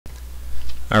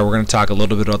We're going to talk a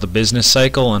little bit about the business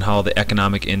cycle and how the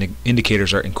economic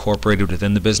indicators are incorporated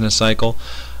within the business cycle.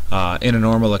 In a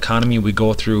normal economy, we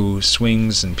go through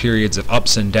swings and periods of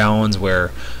ups and downs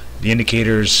where the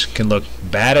indicators can look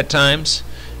bad at times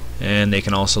and they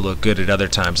can also look good at other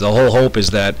times. The whole hope is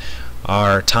that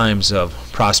our times of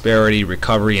prosperity,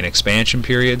 recovery, and expansion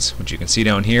periods, which you can see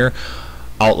down here,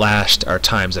 outlast our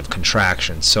times of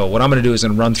contraction. So what I'm going to do is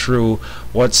run through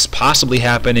what's possibly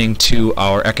happening to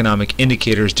our economic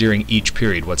indicators during each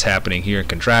period, what's happening here in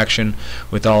contraction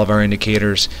with all of our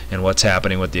indicators, and what's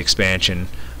happening with the expansion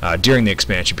during the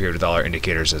expansion period with all our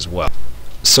indicators as well.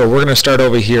 So we're going to start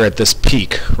over here at this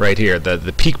peak right here,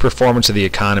 the peak performance of the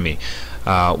economy.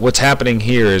 What's happening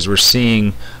here is we're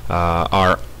seeing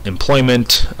our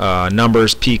employment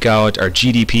numbers peak out, our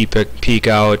GDP peak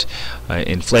out,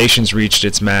 inflation's reached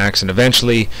its max, and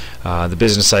eventually the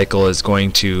business cycle is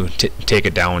going to take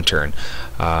a downturn.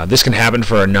 This can happen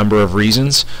for a number of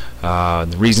reasons.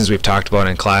 The reasons we've talked about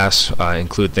in class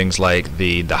include things like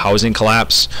the housing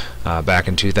collapse back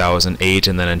in 2008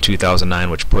 and then in 2009,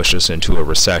 which pushed us into a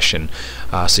recession.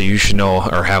 So you should know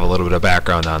or have a little bit of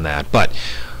background on that. But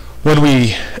when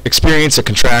we experience a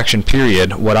contraction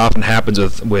period, what often happens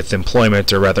with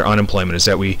employment, or rather unemployment, is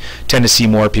that we tend to see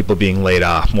more people being laid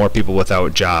off, more people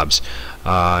without jobs.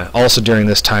 Also during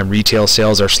this time, retail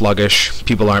sales are sluggish.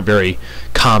 People aren't very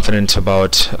confident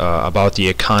about the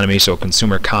economy, so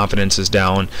consumer confidence is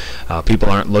down. People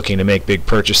aren't looking to make big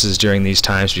purchases during these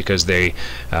times because they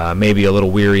may be a little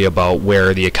weary about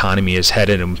where the economy is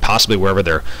headed and possibly wherever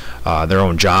their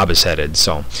own job is headed.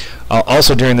 So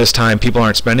also during this time, people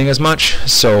aren't spending as much,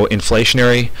 so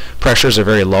inflationary pressures are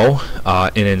very low,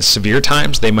 and in severe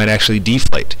times they might actually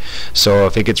deflate. So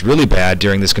if it gets really bad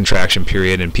during this contraction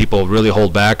period and people really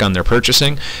hold back on their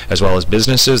purchasing as well as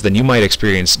businesses, then you might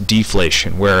experience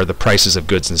deflation, where the prices of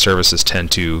goods and services tend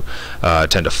to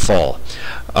fall.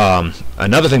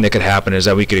 Another thing that could happen is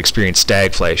that we could experience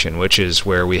stagflation, which is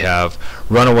where we have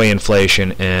runaway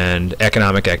inflation and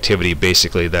economic activity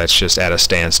basically that's just at a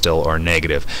standstill or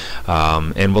negative.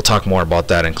 And we'll talk more about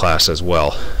that in class as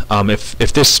well.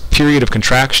 If this period of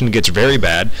contraction gets very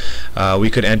bad, we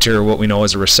could enter what we know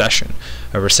as a recession.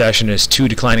 A recession is 2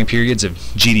 declining periods of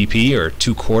GDP, or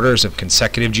 2 quarters of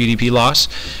consecutive GDP loss.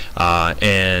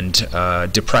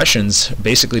 And depressions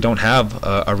basically don't have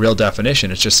a real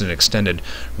definition. It's just an extended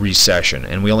recession,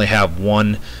 and we only have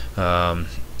one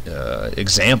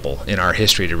example in our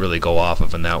history to really go off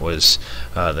of, and that was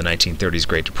the 1930s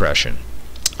Great Depression.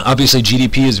 Obviously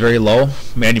GDP is very low.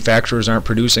 Manufacturers aren't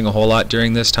producing a whole lot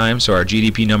during this time, so our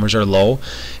GDP numbers are low,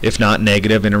 if not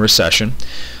negative, in a recession.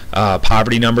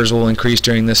 Poverty numbers will increase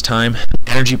during this time.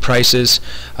 Energy prices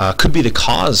could be the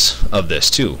cause of this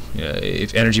too.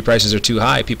 If energy prices are too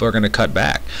high, people are going to cut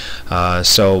back.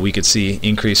 So we could see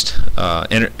increased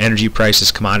energy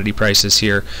prices, commodity prices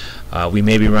here. We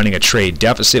may be running a trade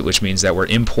deficit, which means that we're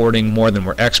importing more than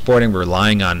we're exporting. We're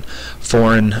relying on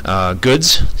foreign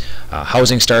goods.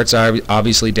 Housing starts are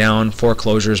obviously down.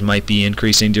 Foreclosures might be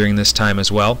increasing during this time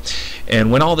as well.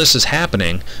 And when all this is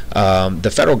happening,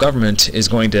 the federal government is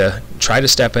going to try to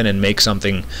step in and make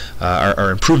something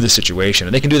or improve the situation.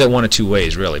 And they can do that one of 2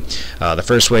 ways, really. The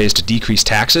first way is to decrease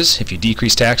taxes. If you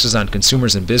decrease taxes on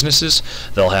consumers and businesses,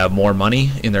 they'll have more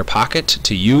money in their pocket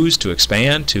to use, to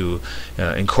expand, to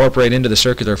incorporate into the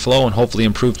circular flow, and hopefully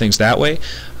improve things that way.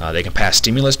 They can pass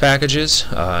stimulus packages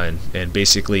and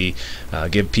basically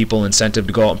give people incentive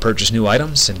to go out and purchase new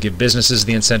items, and give businesses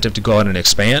the incentive to go out and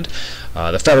expand.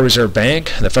 The Federal Reserve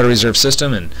Bank, the Federal Reserve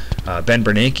System, and Ben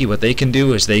Bernanke, what they can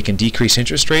do is they can decrease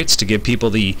interest rates to give people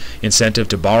the incentive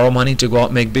to borrow money to go out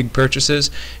and make big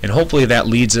purchases, and hopefully that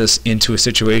leads us into a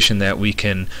situation that we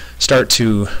can start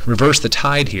to reverse the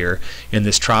tide here in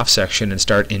this trough section and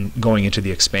start going into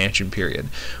the expansion period,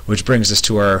 which brings us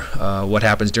to our what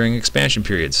happens during expansion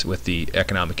periods with the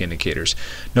economic indicators.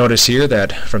 Notice here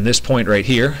that from this point right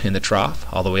here in the trough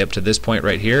all the way up to this point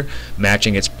right here,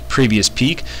 matching its previous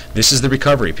peak, this is the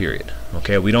recovery period.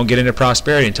 Okay, we don't get into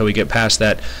prosperity until we get past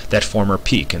that former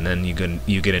peak, and then you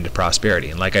get into prosperity.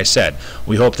 And like I said,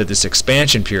 we hope that this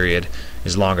expansion period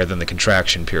is longer than the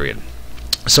contraction period.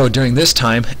 So during this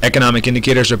time, economic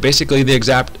indicators are basically the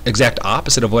exact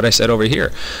opposite of what I said over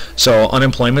here. So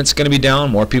unemployment's going to be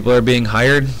down, more people are being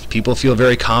hired, people feel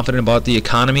very confident about the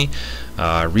economy.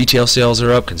 Retail sales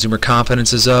are up, consumer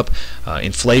confidence is up,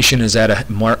 inflation is at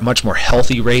a much more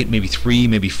healthy rate, maybe 3,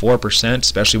 maybe 4%,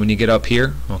 especially when you get up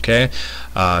here. Okay,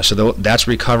 so that's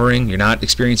recovering. You're not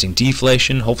experiencing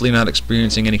deflation. Hopefully, not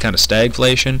experiencing any kind of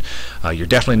stagflation. You're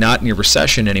definitely not in your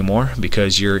recession anymore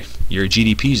because your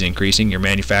GDP is increasing. Your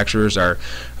manufacturers are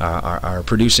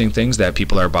producing things that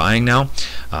people are buying now.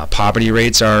 Poverty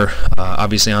rates are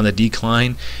obviously on the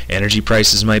decline. Energy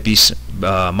prices might be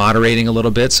moderating a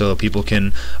little bit, so people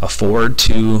can afford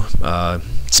to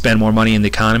spend more money in the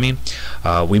economy.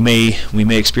 We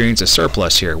may experience a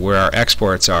surplus here, where our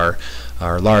exports are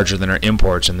larger than our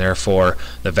imports, and therefore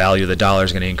the value of the dollar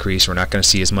is going to increase. We're not going to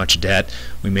see as much debt.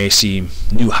 We may see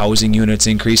new housing units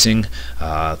increasing,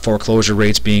 foreclosure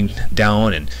rates being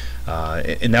down, and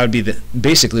that would be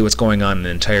basically what's going on in the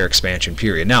entire expansion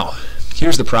period. Now,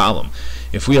 here's the problem.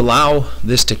 If we allow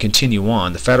this to continue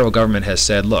on, the federal government has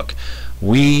said, look,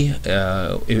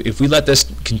 if we let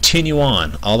this continue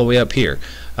on all the way up here,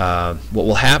 what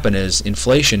will happen is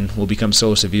inflation will become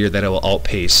so severe that it will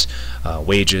outpace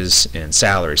wages and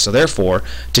salaries. So therefore,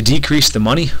 to decrease the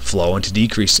money flow and to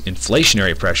decrease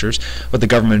inflationary pressures, what the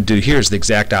government will do here is the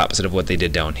exact opposite of what they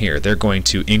did down here. They're going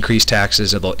to increase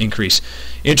taxes, or they'll increase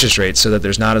interest rates so that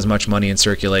there's not as much money in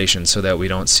circulation, so that we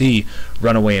don't see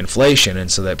runaway inflation,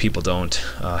 and so that people don't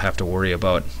have to worry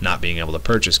about not being able to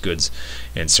purchase goods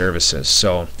and services.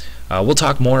 So we'll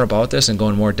talk more about this and go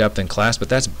in more depth in class, but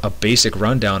that's a basic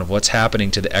rundown of what's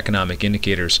happening to the economic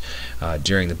indicators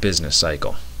during the business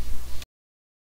cycle.